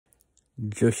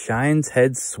Josiah's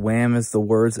head swam as the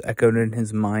words echoed in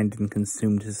his mind and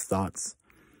consumed his thoughts.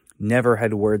 Never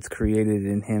had words created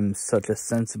in him such a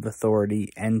sense of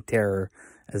authority and terror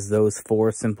as those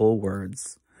 4 simple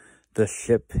words. The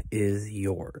ship is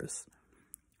yours.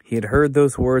 He had heard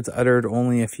those words uttered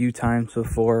only a few times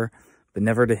before, but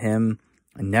never to him,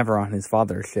 and never on his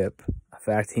father's ship, a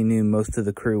fact he knew most of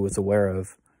the crew was aware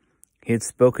of. He had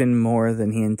spoken more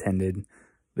than he intended,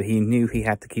 but he knew he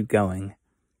had to keep going.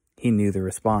 He knew the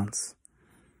response.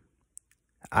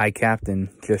 "Aye,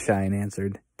 Captain," Josiah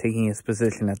answered, taking his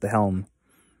position at the helm.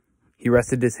 He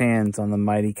rested his hands on the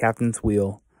mighty captain's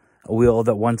wheel, a wheel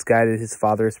that once guided his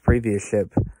father's previous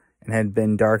ship and had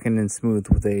been darkened and smooth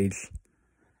with age.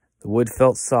 The wood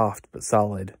felt soft but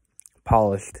solid,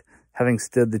 polished, having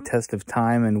stood the test of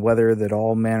time and weather that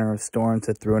all manner of storms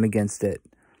had thrown against it.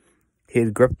 He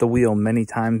had gripped the wheel many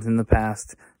times in the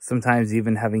past, sometimes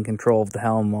even having control of the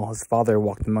helm while his father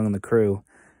walked among the crew,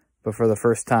 but for the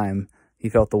first time, he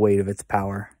felt the weight of its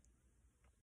power.